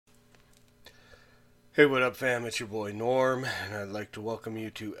Hey, what up, fam? It's your boy Norm, and I'd like to welcome you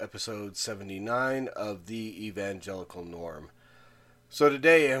to episode 79 of the Evangelical Norm. So,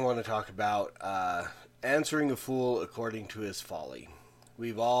 today I want to talk about answering a fool according to his folly.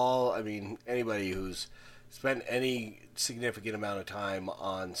 We've all, anybody who's spent any significant amount of time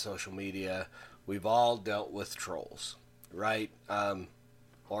on social media, we've all dealt with trolls, right?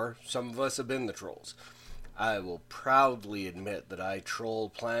 Or some of us have been the trolls. I will proudly admit that I troll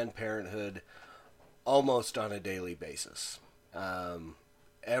Planned Parenthood almost on a daily basis.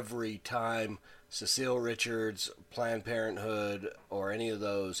 Every time Cecile Richards, Planned Parenthood, or any of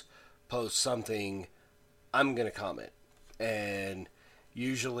those post something, I'm going to comment. And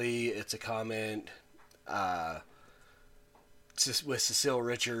usually it's a comment with Cecile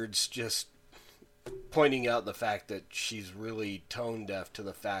Richards just pointing out the fact that she's really tone deaf to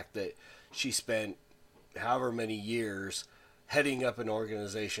the fact that she spent however many years heading up an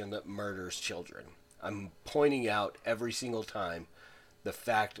organization that murders children. I'm pointing out every single time the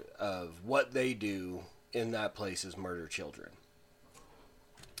fact of what they do in that place is murder children.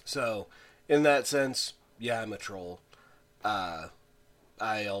 So, in that sense, yeah, I'm a troll. I'll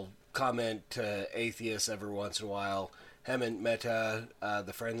comment to atheists every once in a while. Hemant Mehta,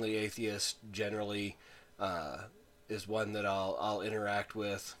 the friendly atheist, generally is one that I'll interact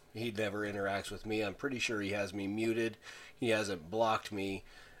with. He never interacts with me. I'm pretty sure he has me muted. He hasn't blocked me.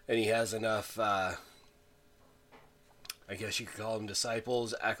 And he has enough, I guess you could call them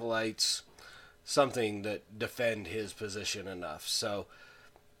disciples, acolytes, something that defend his position enough. So,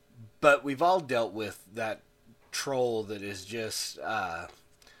 but we've all dealt with that troll that is just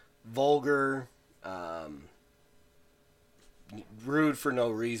vulgar, rude for no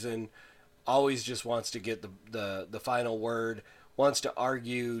reason, always just wants to get the final word, wants to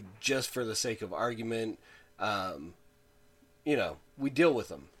argue just for the sake of argument. We deal with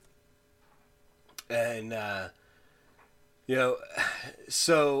them. And,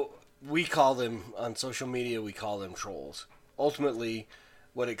 so we call them, on social media, we call them trolls. Ultimately,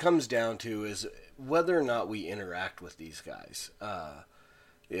 what it comes down to is whether or not we interact with these guys.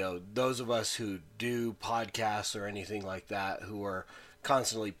 Those of us who do podcasts or anything like that, who are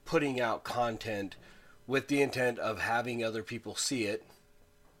constantly putting out content with the intent of having other people see it,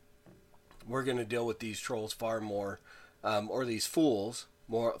 we're going to deal with these trolls far more, or these fools,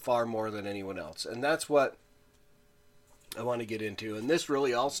 far more than anyone else. And that's what I want to get into. And this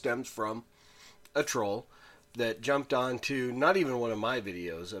really all stems from a troll that jumped onto not even one of my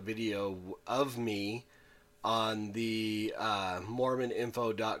videos, a video of me on the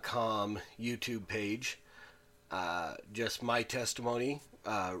mormoninfo.com YouTube page. Just my testimony.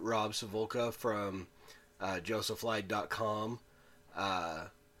 Rob Savolka from josephlied.com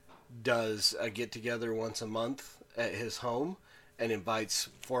does a get-together once a month at his home and invites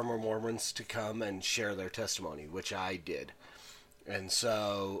former Mormons to come and share their testimony, which I did. And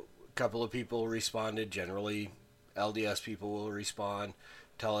so a couple of people responded. Generally, LDS people will respond,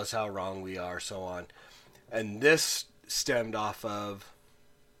 tell us how wrong we are, so on. And this stemmed off of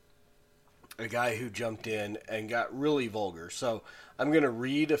a guy who jumped in and got really vulgar. So I'm going to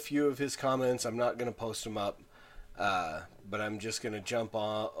read a few of his comments. I'm not going to post them up, but I'm just going to jump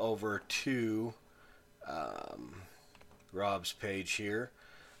over to Rob's page here.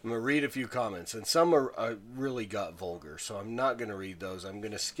 I'm going to read a few comments, and some are really got vulgar, so I'm not going to read those. I'm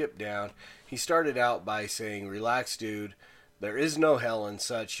going to skip down. He started out by saying, "Relax, dude. There is no hell and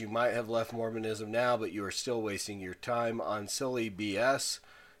such. You might have left Mormonism now, but you are still wasting your time on silly BS."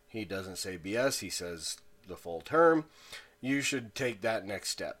 He doesn't say BS. He says the full term. "You should take that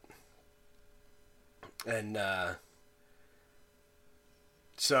next step." And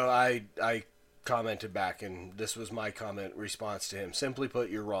so I commented back, and this was my comment response to him. "Simply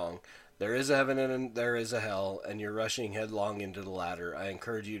put, you're wrong. There is a heaven and there is a hell, and you're rushing headlong into the latter. I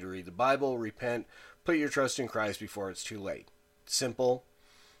encourage you to read the Bible, repent, put your trust in Christ before it's too late." Simple,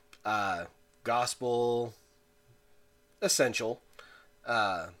 gospel essential.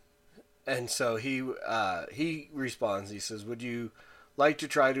 And so he responds. He says, "Would you like to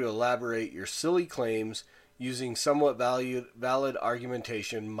try to elaborate your silly claims using somewhat valid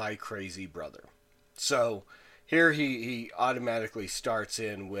argumentation, my crazy brother?" So here he automatically starts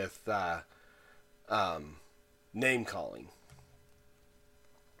in with name calling.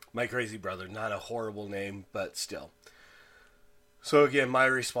 My crazy brother, not a horrible name, but still. So again, my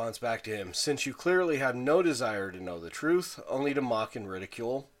response back to him: "Since you clearly have no desire to know the truth, only to mock and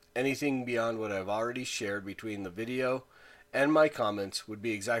ridicule, anything beyond what I've already shared between the video and my comments would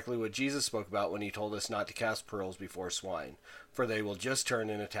be exactly what Jesus spoke about when he told us not to cast pearls before swine, for they will just turn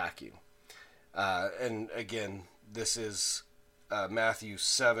and attack you." And again, this is Matthew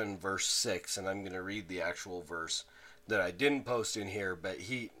 7, verse 6, and I'm going to read the actual verse that I didn't post in here, but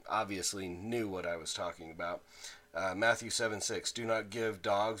he obviously knew what I was talking about. Matthew 7:6, do not give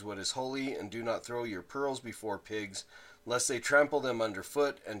dogs what is holy, and do not throw your pearls before pigs, lest they trample them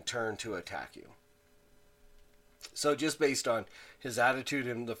underfoot and turn to attack you. So just based on his attitude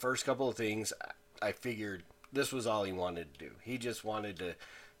in the first couple of things, I figured this was all he wanted to do. He just wanted to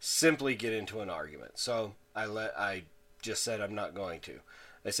simply get into an argument. So I just said I'm not going to.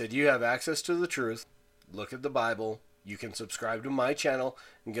 I said, you have access to the truth. Look at the Bible. You can subscribe to my channel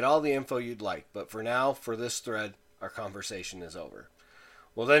and get all the info you'd like. But for now, for this thread, our conversation is over.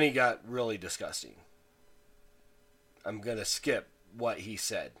 Well, then he got really disgusting. I'm going to skip what he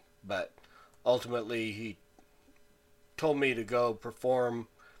said. But ultimately, he told me to go perform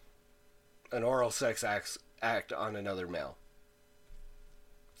an oral sex act on another male.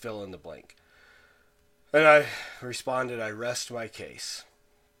 Fill in the blank. And I responded, I rest my case.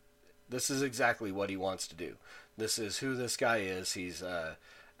 This is exactly what he wants to do. This is who this guy is. He's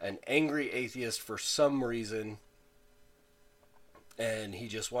an angry atheist for some reason. And he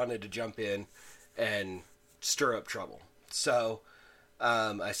just wanted to jump in and stir up trouble. So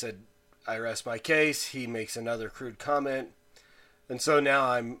I said, I rest my case. He makes another crude comment. And so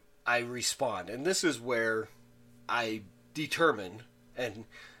now I respond. And this is where I determine, and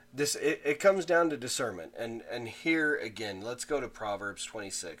this it comes down to discernment. And here again, let's go to Proverbs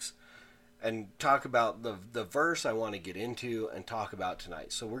 26 and talk about the verse I want to get into and talk about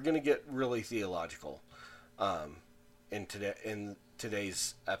tonight. So we're going to get really theological in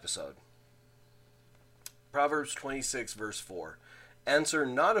today's episode. Proverbs 26 verse 4. Answer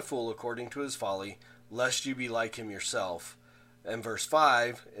not a fool according to his folly, lest you be like him yourself. And verse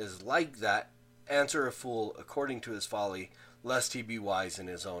 5 is like that. Answer a fool according to his folly, lest he be wise in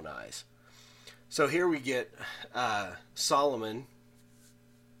his own eyes. So here we get Solomon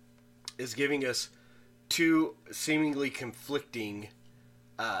is giving us two seemingly conflicting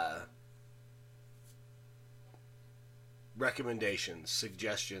recommendations,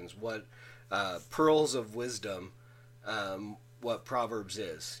 suggestions, what pearls of wisdom, what Proverbs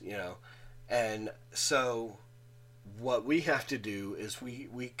is, you know. And so what we have to do is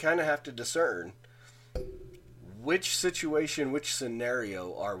we kind of have to discern which situation, which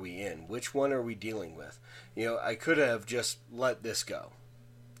scenario are we in? Which one are we dealing with? You know, I could have just let this go.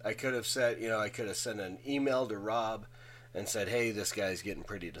 I could have said, you know, I could have sent an email to Rob and said, hey, this guy's getting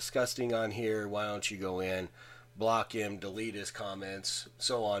pretty disgusting on here. Why don't you go in, block him, delete his comments,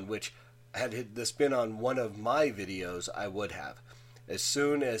 so on, which had this been on one of my videos, I would have. As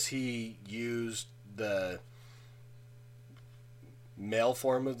soon as he used the male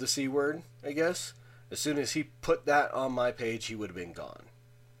form of the C word, I guess, as soon as he put that on my page, he would have been gone.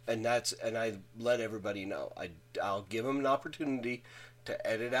 And I let everybody know. I'll give them an opportunity to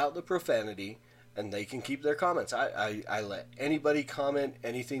edit out the profanity, and they can keep their comments. I let anybody comment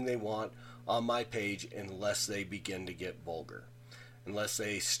anything they want on my page unless they begin to get vulgar. Unless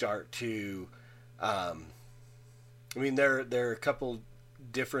they start to... I mean, there are a couple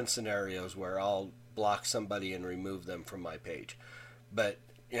different scenarios where I'll block somebody and remove them from my page. But,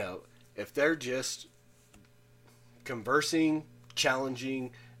 you know, if they're just conversing,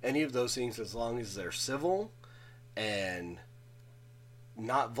 challenging, any of those things, as long as they're civil and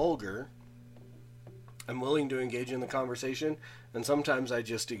not vulgar, I'm willing to engage in the conversation. And sometimes I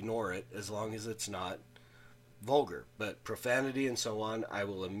just ignore it as long as it's not vulgar. But profanity and so on, I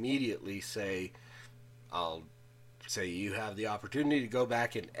will immediately say, I'll say you have the opportunity to go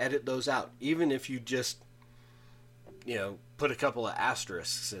back and edit those out. Even if you just, you know, put a couple of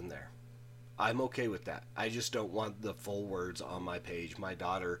asterisks in there. I'm okay with that. I just don't want the full words on my page. My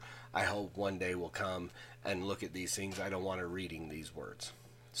daughter, I hope one day will come and look at these things. I don't want her reading these words.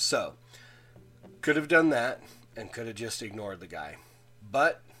 So, could have done that and could have just ignored the guy.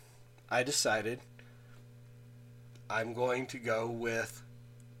 But I decided I'm going to go with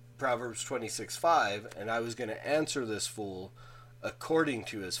Proverbs 26:5, and I was going to answer this fool according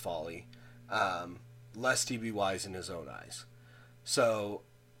to his folly, lest he be wise in his own eyes. So,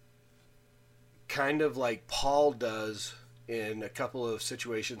 kind of like Paul does in a couple of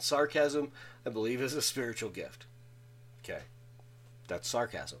situations, sarcasm, I believe, is a spiritual gift. Okay, that's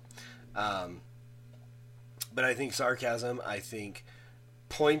sarcasm. But I think sarcasm, I think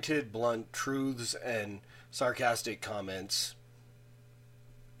pointed, blunt truths and sarcastic comments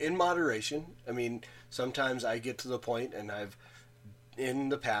in moderation. I mean, sometimes I get to the point, and in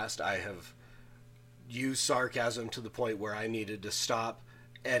the past, I have used sarcasm to the point where I needed to stop,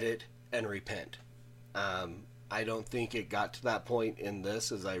 edit, and repent. I don't think it got to that point in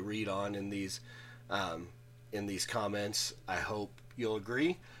this as I read on in these in these comments. I hope you'll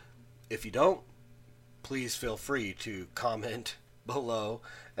agree. If you don't, please feel free to comment below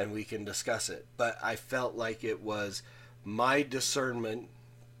and we can discuss it. But I felt like it was my discernment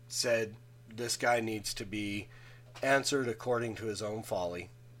said this guy needs to be answered according to his own folly.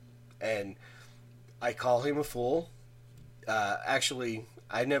 And I call him a fool. Actually,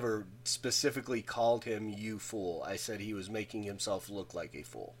 I never specifically called him you fool. I said he was making himself look like a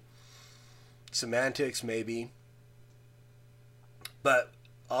fool. Semantics, maybe. But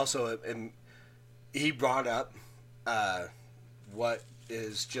also, he brought up what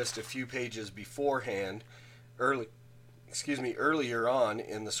is just a few pages beforehand, earlier on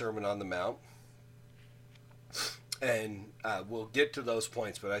in the Sermon on the Mount. And we'll get to those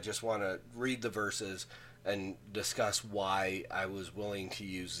points, but I just want to read the verses and discuss why I was willing to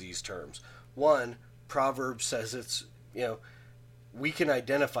use these terms. One, Proverbs says we can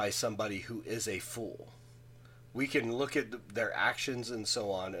identify somebody who is a fool. We can look at their actions and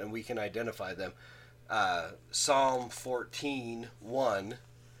so on, and we can identify them. Psalm 14:1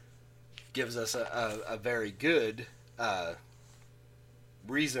 gives us a very good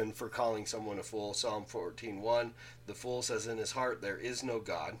reason for calling someone a fool. Psalm 14:1, the fool says in his heart, there is no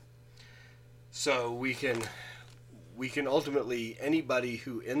God. So we can ultimately, anybody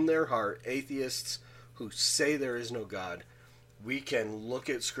who in their heart, atheists who say there is no God, we can look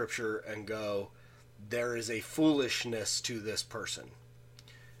at Scripture and go, there is a foolishness to this person.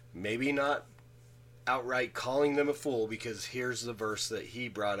 Maybe not outright calling them a fool, because here's the verse that he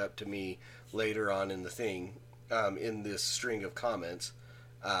brought up to me later on in the thing, in this string of comments.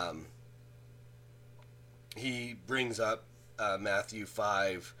 He brings up Matthew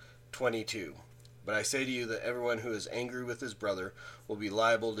 5:22. But I say to you that everyone who is angry with his brother will be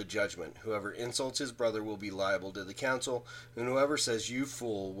liable to judgment. Whoever insults his brother will be liable to the council, and whoever says you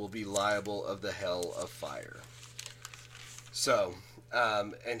fool will be liable of the hell of fire. So,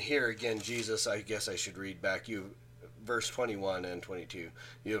 and here again, Jesus, I guess I should read back verse 21 and 22.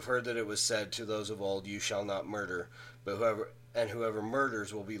 You have heard that it was said to those of old, you shall not murder, but whoever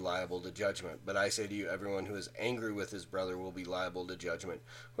murders will be liable to judgment. But I say to you, everyone who is angry with his brother will be liable to judgment.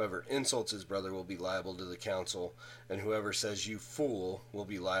 Whoever insults his brother will be liable to the council, and whoever says you fool will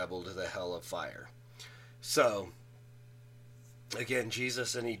be liable to the hell of fire. So, again,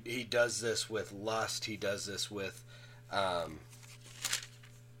 Jesus, and he does this with lust. He does this with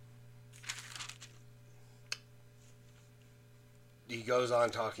he goes on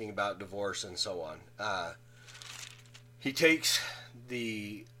talking about divorce and so on. He takes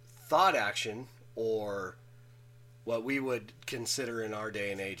the thought action, or what we would consider in our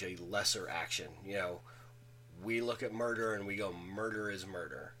day and age a lesser action. We look at murder and we go, murder is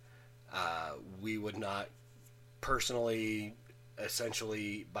murder. We would not personally,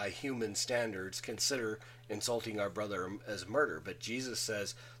 essentially by human standards, consider insulting our brother as murder. But Jesus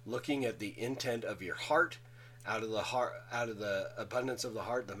says, looking at the intent of your heart, out of the abundance of the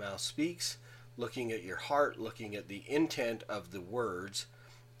heart, the mouth speaks. Looking at your heart, looking at the intent of the words,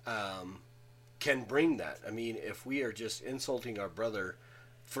 can bring that. I mean, if we are just insulting our brother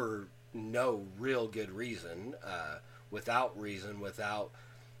for no real good reason, without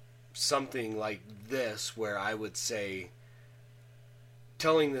something like this, where I would say,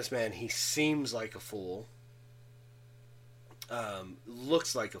 telling this man he seems like a fool,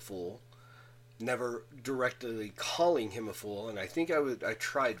 looks like a fool, never directly calling him a fool. And I think I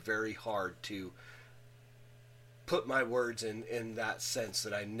tried very hard to put my words in that sense,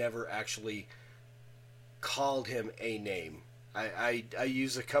 that I never actually called him a name. I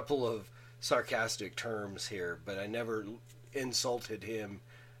use a couple of sarcastic terms here, but I never insulted him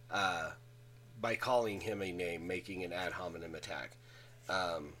by calling him a name, making an ad hominem attack.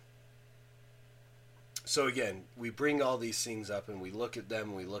 So again, we bring all these things up and we look at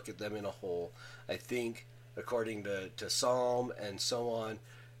them in a whole. I think, according to Psalm and so on,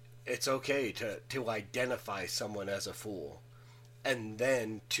 it's okay to identify someone as a fool, and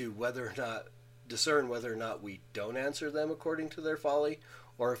then to discern whether or not we don't answer them according to their folly,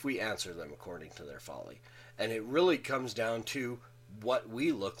 or if we answer them according to their folly. And it really comes down to what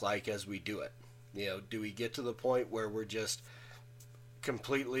we look like as we do it. Do we get to the point where we're just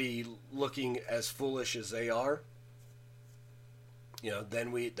completely looking as foolish as they are?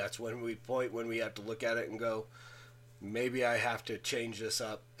 Then that's when we have to look at it and go, maybe I have to change this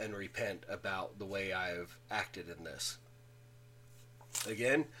up and repent about the way I have acted in this.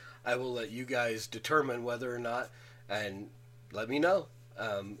 Again, I will let you guys determine whether or not, and let me know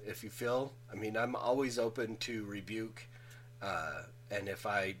if you feel. I mean, I'm always open to rebuke, and if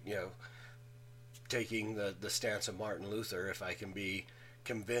I, taking the stance of Martin Luther, if I can be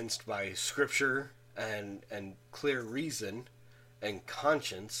convinced by Scripture and clear reason and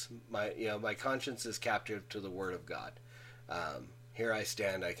conscience. My conscience is captive to the Word of God. Here I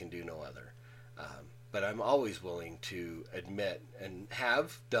stand, I can do no other. But I'm always willing to admit, and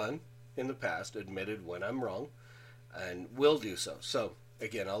have done in the past, admitted when I'm wrong, and will do so. So,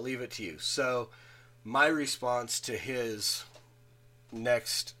 again, I'll leave it to you. So, my response to his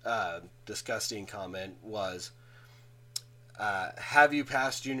next disgusting comment was, have you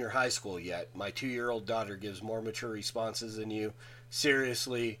passed junior high school yet? My 2-year-old daughter gives more mature responses than you.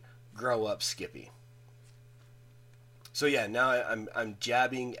 Seriously, grow up, Skippy. So yeah, now I'm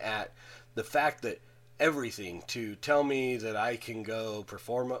jabbing at the fact that everything to tell me that I can go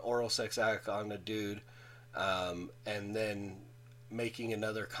perform an oral sex act on a dude, and then making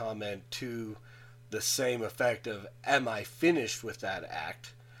another comment to the same effect of, am I finished with that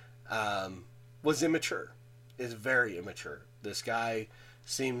act, was immature. Is very immature. This guy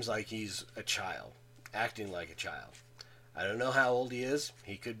seems like he's a child, acting like a child. I don't know how old he is.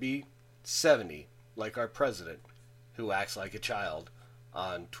 He could be 70, like our president, who acts like a child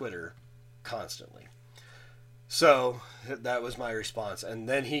on Twitter constantly. So that was my response. And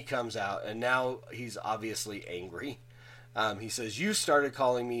then he comes out, and now he's obviously angry. He says, you started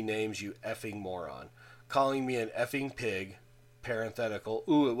calling me names, you effing moron. Calling me an effing pig, parenthetical,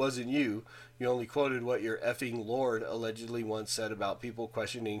 ooh, it wasn't you. You only quoted what your effing Lord allegedly once said about people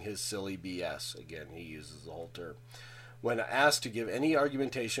questioning his silly BS. Again, he uses the whole term. When asked to give any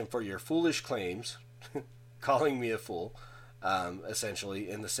argumentation for your foolish claims, calling me a fool, essentially,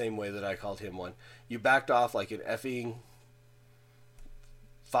 in the same way that I called him one, you backed off like an effing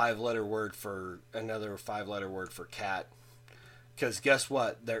 5-letter word for another 5-letter word for cat. Because guess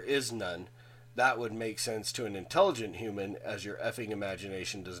what? There is none. That would make sense to an intelligent human, as your effing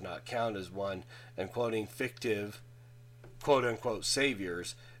imagination does not count as one, and quoting fictive, quote-unquote,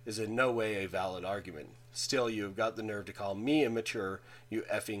 saviors is in no way a valid argument. Still, you have got the nerve to call me immature, you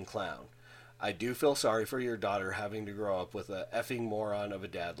effing clown. I do feel sorry for your daughter having to grow up with a effing moron of a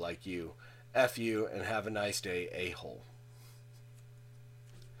dad like you. F you, and have a nice day, a-hole.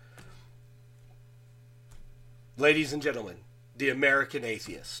 Ladies and gentlemen, the American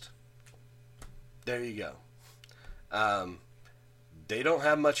atheist. There you go. They don't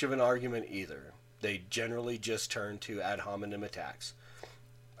have much of an argument either. They generally just turn to ad hominem attacks.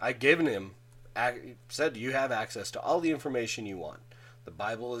 I've given him, said you have access to all the information you want. The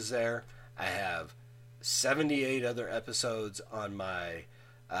Bible is there. I have 78 other episodes on my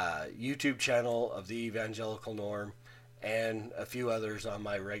YouTube channel of the Evangelical Norm, and a few others on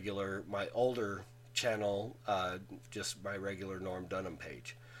my older channel, just my regular Norm Dunham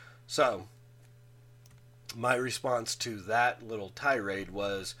page. So, my response to that little tirade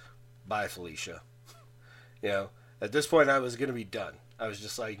was, bye, Felicia. At this point I was going to be done. I was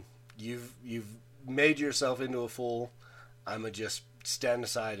just like, you've made yourself into a fool. I'm going to just stand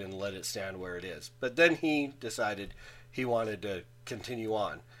aside and let it stand where it is. But then he decided he wanted to continue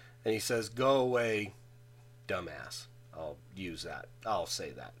on. And he says, go away, dumbass. I'll use that. I'll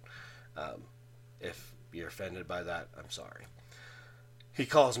say that. If you're offended by that, I'm sorry. He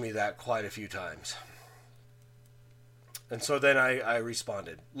calls me that quite a few times. And so then I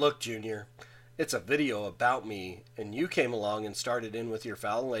responded, look, Junior, it's a video about me, and you came along and started in with your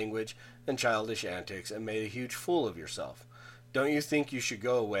foul language and childish antics and made a huge fool of yourself. Don't you think you should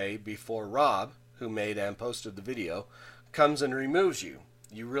go away before Rob, who made and posted the video, comes and removes you?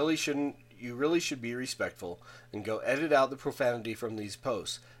 You really should be respectful and go edit out the profanity from these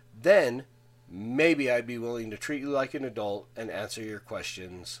posts. Then maybe I'd be willing to treat you like an adult and answer your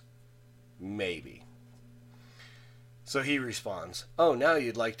questions. Maybe. So he responds, oh, now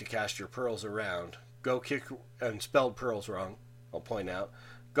you'd like to cast your pearls around. Go kick, and spelled pearls wrong, I'll point out.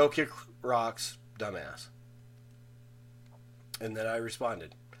 Go kick rocks, dumbass. And then I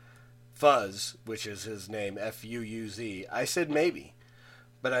responded, Fuzz, which is his name, F-U-U-Z, I said maybe.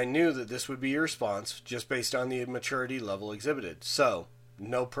 But I knew that this would be your response, just based on the maturity level exhibited. So,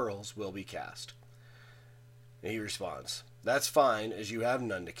 no pearls will be cast. And he responds, that's fine, as you have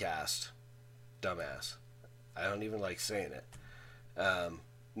none to cast, dumbass. I don't even like saying it.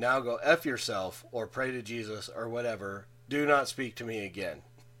 Now go F yourself, or pray to Jesus, or whatever. Do not speak to me again.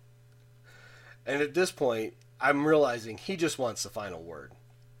 And at this point, I'm realizing he just wants the final word.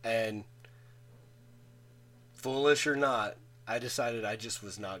 And foolish or not, I decided I just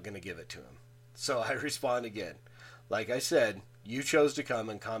was not going to give it to him. So I respond again. Like I said, you chose to come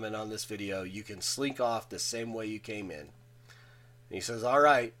and comment on this video. You can slink off the same way you came in. And he says, all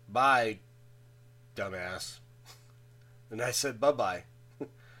right, bye, dumbass. And I said, bye-bye.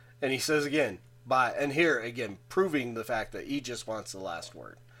 And he says again, bye. And here, again, proving the fact that he just wants the last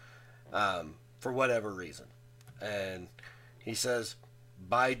word. for whatever reason. And he says,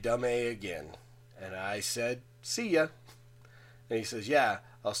 bye, dumb A again. And I said, see ya. And he says, yeah,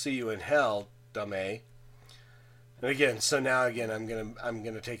 I'll see you in hell, dumb A. And again, so now again, I'm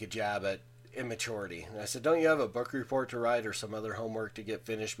gonna take a jab at immaturity. And I said, don't you have a book report to write or some other homework to get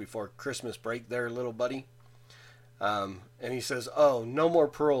finished before Christmas break there, little buddy? And he says, oh, no more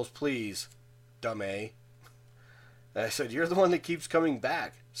pearls, please, dumb A. And I said, you're the one that keeps coming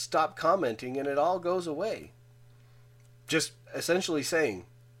back. Stop commenting and it all goes away. Just essentially saying,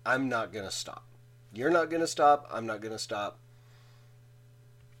 I'm not going to stop. You're not going to stop. I'm not going to stop.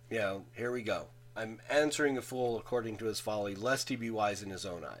 You know, here we go. I'm answering a fool according to his folly, lest he be wise in his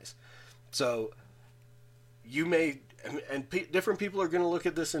own eyes. So you may, and different people are going to look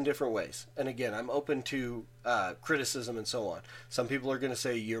at this in different ways. And again, I'm open to criticism and so on. Some people are going to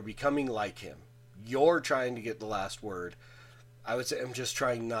say you're becoming like him. You're trying to get the last word. I would say I'm just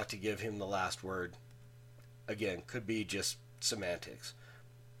trying not to give him the last word. Again, could be just semantics.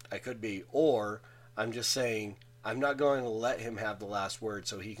 I could be, or I'm just saying I'm not going to let him have the last word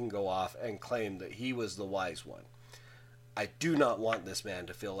so he can go off and claim that he was the wise one. I do not want this man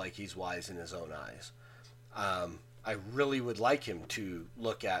to feel like he's wise in his own eyes. I really would like him to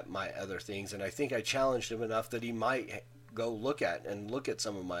look at my other things, and I think I challenged him enough that he might go look at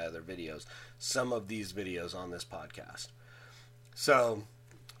some of my other videos, some of these videos on this podcast. So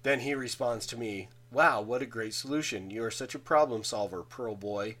then he responds to me, wow, what a great solution. You are such a problem solver, Pearl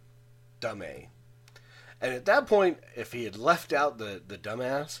Boy, dumb A. And at that point, if he had left out the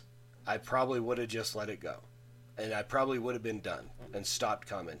dumbass, I probably would have just let it go. And I probably would have been done and stopped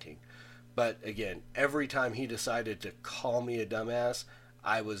commenting. But again, every time he decided to call me a dumbass,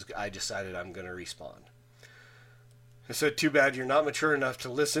 I decided I'm going to respond. I said, too bad you're not mature enough to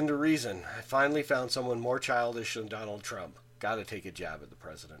listen to reason. I finally found someone more childish than Donald Trump. Got to take a jab at the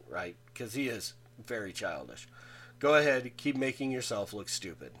president, right? Because he is very childish. Go ahead, keep making yourself look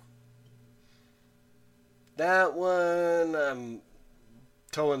stupid. That one, I'm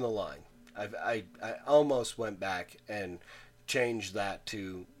towing the line. I almost went back and changed that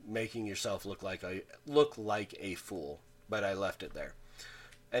to making yourself look like a fool, but I left it there,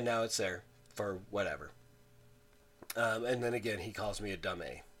 and now it's there for whatever. And then again, he calls me a dumb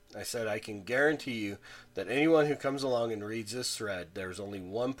A. I said, I can guarantee you that anyone who comes along and reads this thread, there's only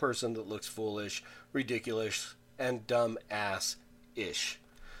one person that looks foolish, ridiculous, and dumb-ass-ish.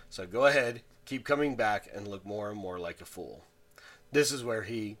 So go ahead, keep coming back, and look more and more like a fool. This is where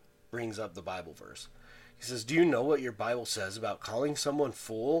he brings up the Bible verse. He says, do you know what your Bible says about calling someone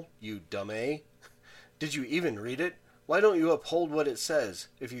fool, you dumb A? Did you even read it? Why don't you uphold what it says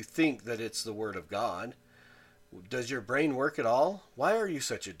if you think that it's the word of God? Does your brain work at all? Why are you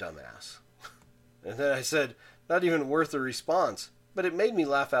such a dumbass? And then I said, not even worth a response, but it made me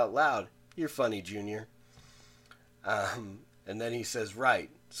laugh out loud. You're funny, Junior. And then he says, right.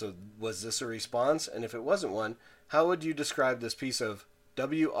 So was this a response? And if it wasn't one, how would you describe this piece of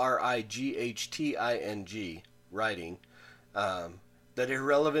WRIGHTING writing that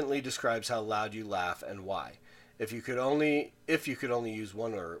irrelevantly describes how loud you laugh and why? If you could only use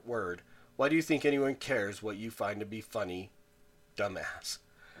one word, why do you think anyone cares what you find to be funny, dumbass?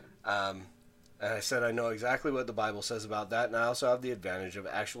 And I said, I know exactly what the Bible says about that, and I also have the advantage of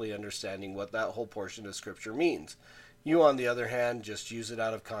actually understanding what that whole portion of Scripture means. You, on the other hand, just use it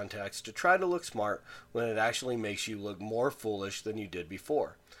out of context to try to look smart when it actually makes you look more foolish than you did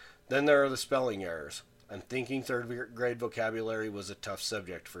before. Then there are the spelling errors. I'm thinking third grade vocabulary was a tough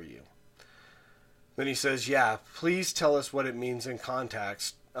subject for you. Then he says, yeah, please tell us what it means in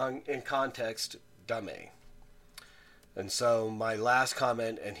context, dumb A. And so my last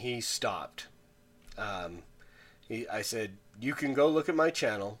comment, and he stopped. I said, you can go look at my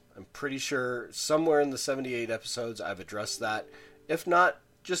channel. I'm pretty sure somewhere in the 78 episodes I've addressed that. If not,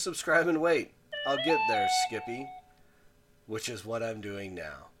 just subscribe and wait. I'll get there, Skippy. Which is what I'm doing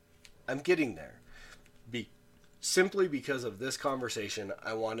now. I'm getting there. Simply because of this conversation,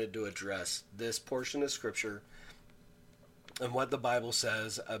 I wanted to address this portion of Scripture and what the Bible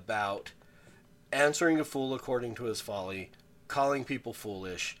says about answering a fool according to his folly, calling people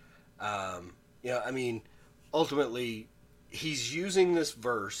foolish. Ultimately, he's using this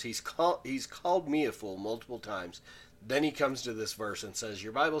verse. He's called me a fool multiple times. Then he comes to this verse and says,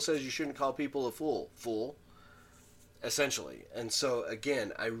 your Bible says you shouldn't call people a fool, essentially. And so,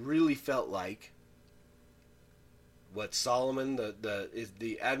 again, I really felt like what Solomon,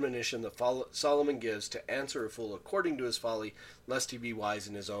 the admonition that Solomon gives to answer a fool according to his folly, lest he be wise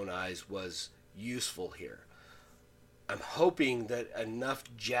in his own eyes, was useful here. I'm hoping that enough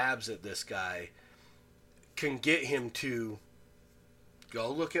jabs at this guy can get him to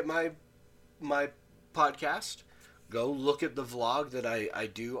go look at my my podcast, go look at the vlog that I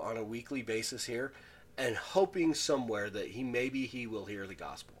do on a weekly basis here, and hoping somewhere that he will hear the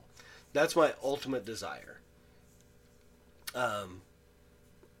gospel. That's my ultimate desire.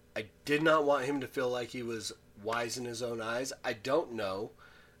 I did not want him to feel like he was wise in his own eyes. I don't know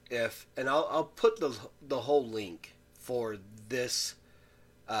if, and I'll put the whole link for this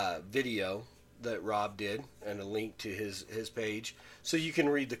video that Rob did, and a link to his page, so you can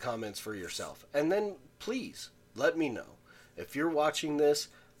read the comments for yourself. And then please let me know. If you're watching this,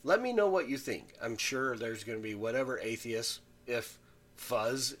 let me know what you think. I'm sure there's going to be whatever atheist, if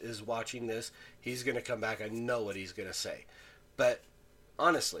Fuzz is watching this, he's going to come back. I know what he's going to say. But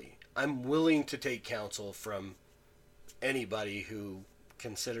honestly, I'm willing to take counsel from anybody who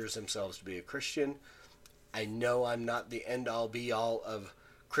considers themselves to be a Christian. I know I'm not the end-all be-all of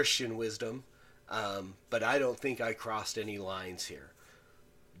Christian wisdom, but I don't think I crossed any lines here.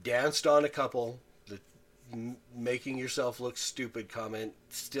 Danced on a couple. The making yourself look stupid comment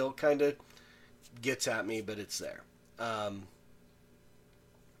still kind of gets at me, but it's there.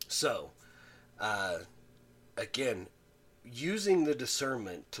 Again, using the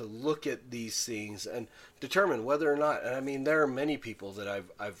discernment to look at these things and determine whether or not, and I mean, there are many people that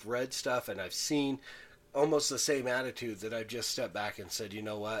I've read stuff and I've seen almost the same attitude that I've just stepped back and said, you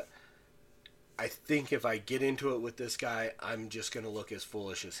know what? I think if I get into it with this guy, I'm just going to look as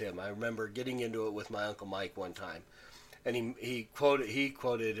foolish as him. I remember getting into it with my Uncle Mike one time, and he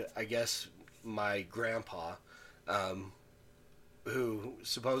quoted, I guess, my grandpa, who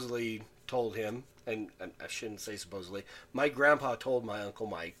supposedly told him, and I shouldn't say supposedly, my grandpa told my Uncle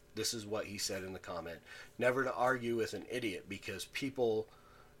Mike, this is what he said in the comment, never to argue with an idiot because people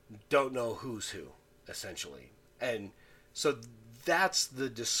don't know who's who, essentially. And so that's the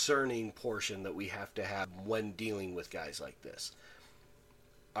discerning portion that we have to have when dealing with guys like this.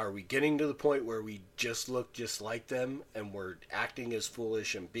 Are we getting to the point where we just look just like them and we're acting as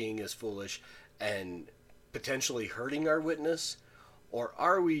foolish and being as foolish and potentially hurting our witness? Or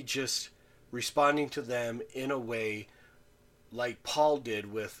are we just responding to them in a way like Paul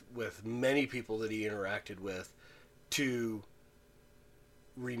did with many people that he interacted with, to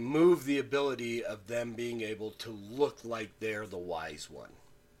remove the ability of them being able to look like they're the wise one?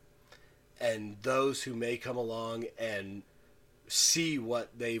 And those who may come along and see what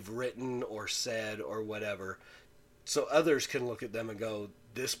they've written or said or whatever, so others can look at them and go,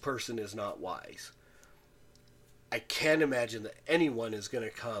 this person is not wise. I can't imagine that anyone is going to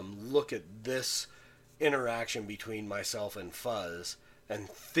come look at this interaction between myself and Fuzz and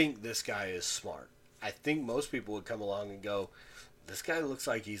think this guy is smart. I think most people would come along and go, this guy looks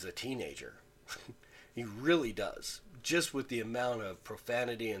like he's a teenager. He really does. Just with the amount of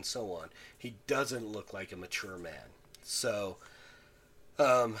profanity and so on, he doesn't look like a mature man. So,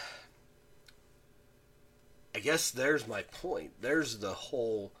 I guess there's my point. There's the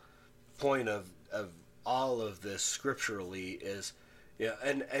whole point of all of this scripturally is, yeah,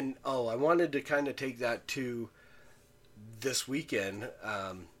 and I wanted to kind of take that to this weekend.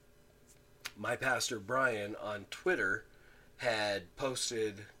 My pastor Brian on Twitter had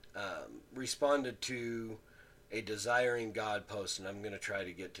posted, responded to a Desiring God post, and I'm going to try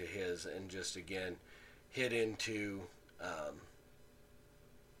to get to his and just again hit into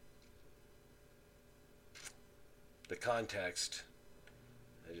the context.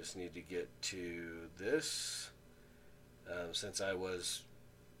 I just need to get to this, since I was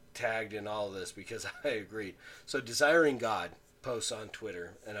tagged in all of this, because I agreed. So Desiring God posts on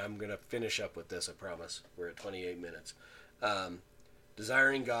Twitter, and I'm going to finish up with this, I promise. We're at 28 minutes.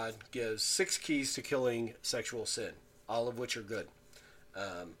 Desiring God gives 6 keys to killing sexual sin, all of which are good.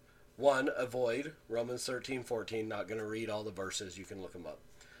 1, avoid, Romans 13:14, not going to read all the verses, you can look them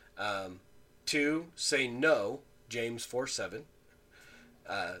up. 2, say no, James 4:7.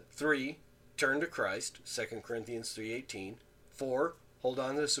 3, turn to Christ, 2 Corinthians 3:18. 4, hold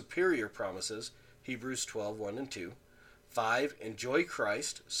on to the superior promises, Hebrews 12:1 and 2. 5, enjoy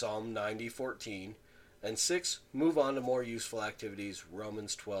Christ, Psalm 90:14. And 6, move on to more useful activities,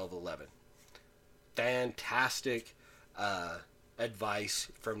 Romans 12:11. Fantastic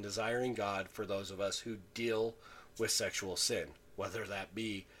advice from Desiring God for those of us who deal with sexual sin, whether that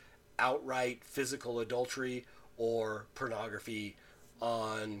be outright physical adultery or pornography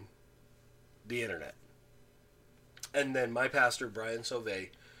on the internet. And then my pastor Brian Sauvé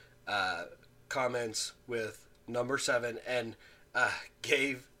comments with number 7 and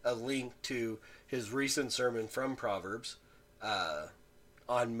gave a link to his recent sermon from Proverbs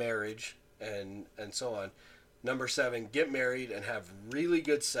on marriage and so on. Number 7, get married and have really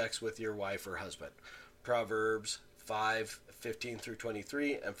good sex with your wife or husband. Proverbs 5:15 through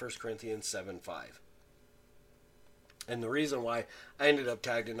 23, and 1 Corinthians 7:5. And the reason why I ended up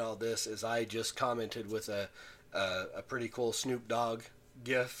tagged in all this is I just commented with a pretty cool Snoop Dogg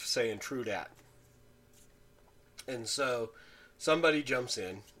gif saying "True Dat." And so somebody jumps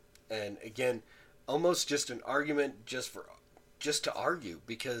in, and again, almost just an argument just to argue,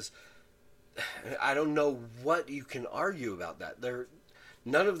 because I don't know what you can argue about that.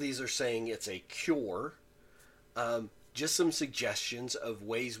 None of these are saying it's a cure. Just some suggestions of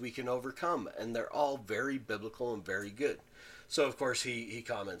ways we can overcome, and they're all very biblical and very good. So of course he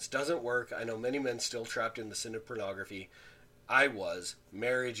comments, "Doesn't work. I know many men still trapped in the sin of pornography. I was.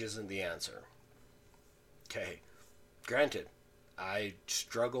 Marriage isn't the answer." Okay, granted, I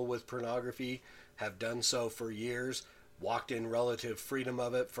struggle with pornography, have done so for years, walked in relative freedom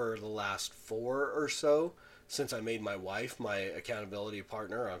of it for the last 4 or so, since I made my wife my accountability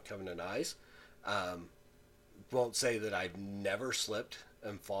partner on Covenant Eyes. Won't say that I've never slipped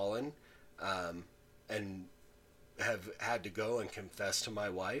and fallen, and have had to go and confess to my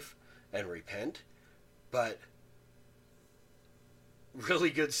wife and repent, but really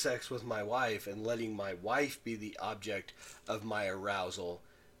good sex with my wife and letting my wife be the object of my arousal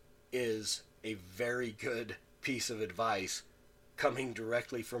is a very good piece of advice coming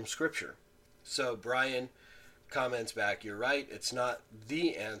directly from Scripture. So Brian comments back, "You're right, it's not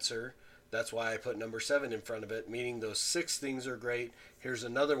the answer. That's why I put number 7 in front of it, meaning those 6 things are great. Here's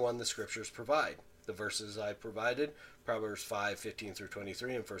another one the Scriptures provide." The verses I provided, Proverbs 5:15 through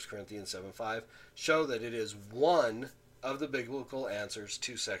 23 and 1 Corinthians 7:5, show that it is one of the biblical answers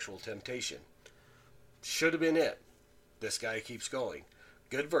to sexual temptation. Should have been it. This guy keeps going.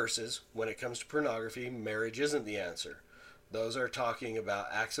 Good verses. When it comes to pornography, marriage isn't the answer. Those are talking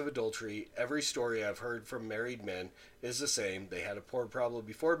about acts of adultery. Every story I've heard from married men is the same. They had a porn problem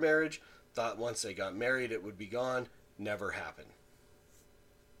before marriage, thought once they got married it would be gone. Never happened.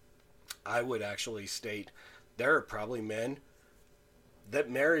 I would actually state there are probably men that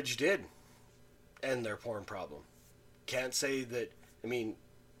marriage did end their porn problem. Can't say that,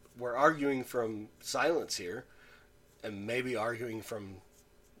 we're arguing from silence here, and maybe arguing from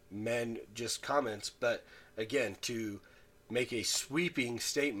men just comments, but again, to make a sweeping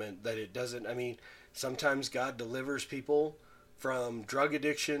statement that it doesn't, sometimes God delivers people from drug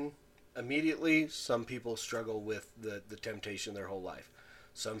addiction immediately. Some people struggle with the temptation their whole life.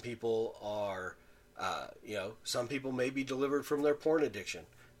 Some people are, some people may be delivered from their porn addiction.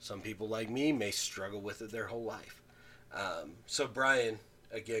 Some people like me may struggle with it their whole life. So Brian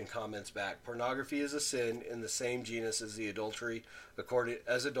again comments back, "Pornography is a sin in the same genus as adultery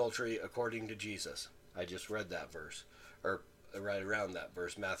according to Jesus." I just read that verse, or right around that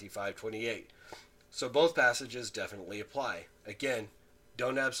verse, Matthew 5:28. So both passages definitely apply. Again,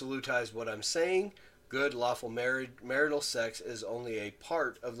 don't absolutize what I'm saying. Good, lawful marital sex is only a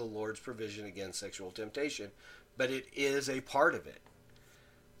part of the Lord's provision against sexual temptation, but it is a part of it.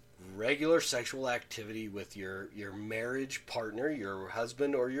 Regular sexual activity with your marriage partner, your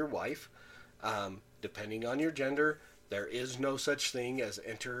husband or your wife, depending on your gender, there is no such thing as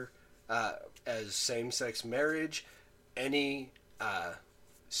same-sex marriage. Any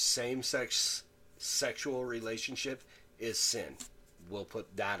same-sex sexual relationship is sin. We'll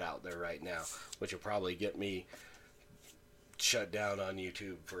put that out there right now, which will probably get me shut down on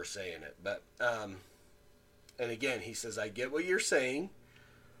YouTube for saying it. But and again, he says, "I get what you're saying,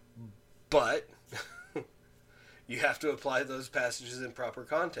 but you have to apply those passages in proper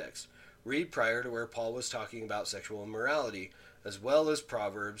context. Read prior to where Paul was talking about sexual immorality, as well as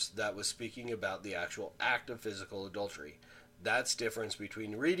Proverbs that was speaking about the actual act of physical adultery. That's difference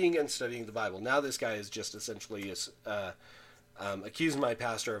between reading and studying the Bible." Now this guy is just essentially accused my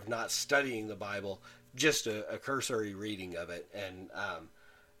pastor of not studying the Bible, just a cursory reading of it. And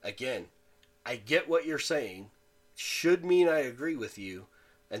again, I get what you're saying. Should mean I agree with you.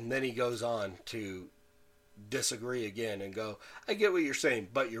 And then he goes on to disagree again and go, "I get what you're saying,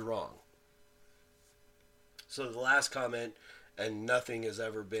 but you're wrong." So the last comment, and nothing has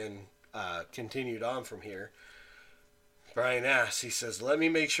ever been continued on from here, Brian asks, he says, "Let me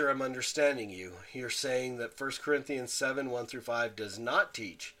make sure I'm understanding you. You're saying that 1 Corinthians 7, 1 through 5 does not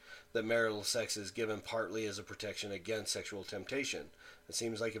teach that marital sex is given partly as a protection against sexual temptation. It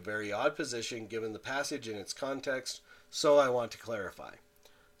seems like a very odd position given the passage and its context, so I want to clarify."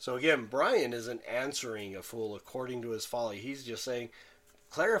 So again, Brian isn't answering a fool according to his folly. He's just saying,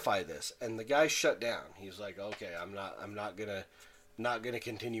 clarify this. And the guy shut down. He's like, "Okay, I'm not gonna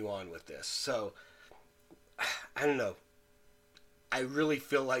continue on with this." So I don't know. I really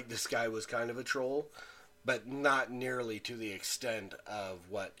feel like this guy was kind of a troll, but not nearly to the extent of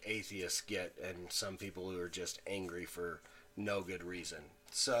what atheists get and some people who are just angry for no good reason.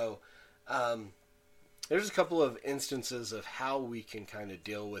 So, there's a couple of instances of how we can kind of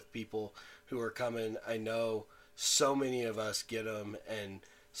deal with people who are coming. I know so many of us get them, and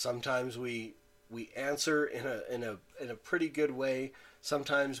sometimes we answer in a pretty good way.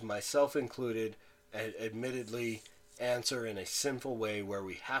 Sometimes, myself included, admittedly, answer in a sinful way where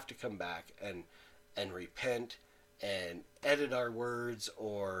we have to come back and repent and edit our words,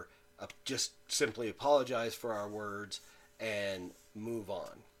 or just simply apologize for our words and move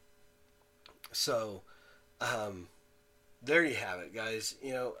on. So, there you have it, guys.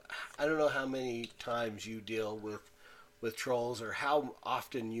 I don't know how many times you deal with trolls, or how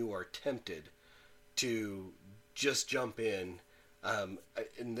often you are tempted to just jump in.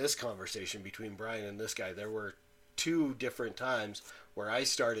 In this conversation between Brian and this guy, there were two different times where I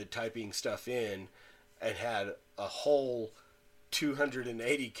started typing stuff in and had a whole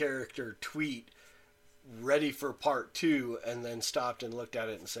 280 character tweet ready for part two, and then stopped and looked at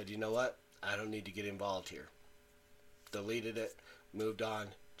it and said, you know what? I don't need to get involved here. Deleted it, moved on,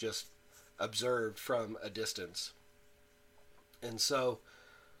 just observed from a distance. And so,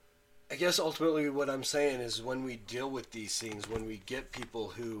 I guess ultimately what I'm saying is, when we deal with these things, when we get people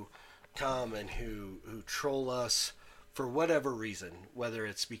who come and who troll us for whatever reason, whether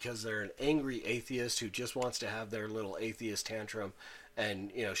it's because they're an angry atheist who just wants to have their little atheist tantrum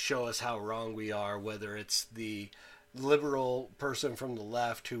and show us how wrong we are, whether it's the liberal person from the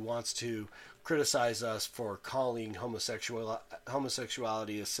left who wants to criticize us for calling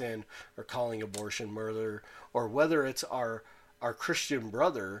homosexuality a sin, or calling abortion murder, or whether it's our Christian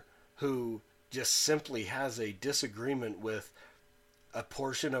brother who just simply has a disagreement with a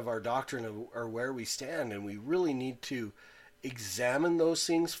portion of our doctrine or where we stand, and we really need to examine those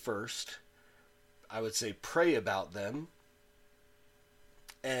things first. I would say pray about them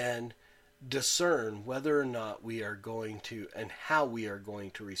and discern whether or not we are going to, and how we are going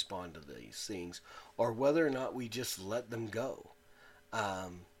to respond to these things, or whether or not we just let them go.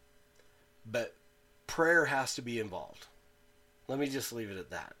 But prayer has to be involved. Let me just leave it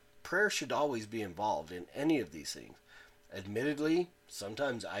at that. Prayer should always be involved in any of these things. Admittedly,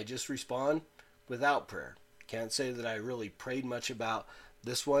 sometimes I just respond without prayer. Can't say that I really prayed much about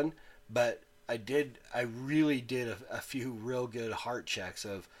this one, but I really did a few real good heart checks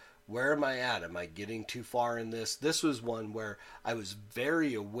of, where am I at? Am I getting too far in this? This was one where I was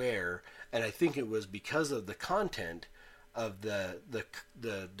very aware, and I think it was because of the content of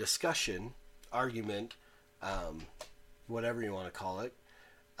the discussion, argument, whatever you want to call it.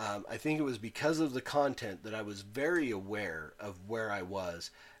 I think it was because of the content that I was very aware of where I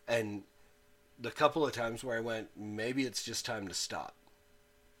was, and the couple of times where I went, maybe it's just time to stop,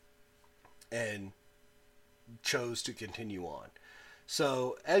 and chose to continue on.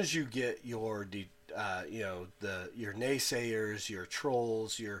 So as you get your your naysayers, your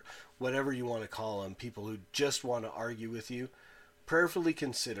trolls, your whatever you want to call them, people who just want to argue with you, prayerfully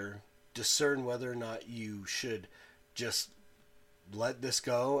consider, discern whether or not you should just let this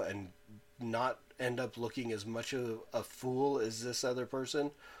go and not end up looking as much of a fool as this other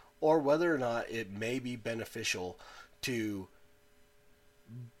person, or whether or not it may be beneficial to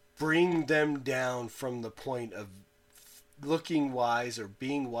bring them down from the point of looking wise or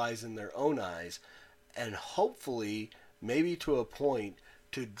being wise in their own eyes, and hopefully maybe to a point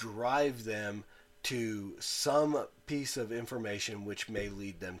to drive them to some piece of information which may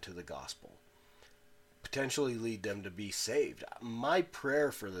lead them to the gospel, potentially lead them to be saved. My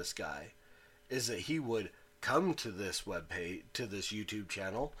prayer for this guy is that he would come to this webpage, to this YouTube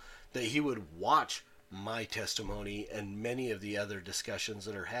channel, that he would watch my testimony and many of the other discussions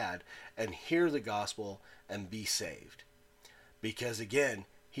that are had, and hear the gospel and be saved. Because again,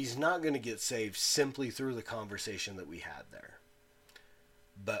 he's not going to get saved simply through the conversation that we had there.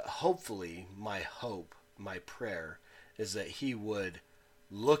 But hopefully, my hope, my prayer, is that he would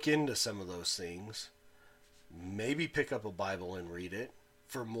look into some of those things, maybe pick up a Bible and read it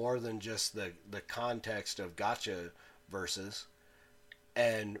for more than just the context of gotcha verses,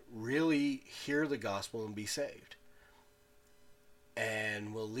 and really hear the gospel and be saved.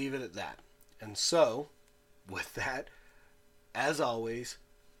 And we'll leave it at that. And so, with that, as always,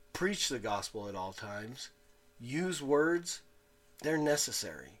 preach the gospel at all times. Use words. They're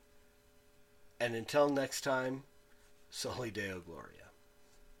necessary. And until next time, Soli Deo Gloria.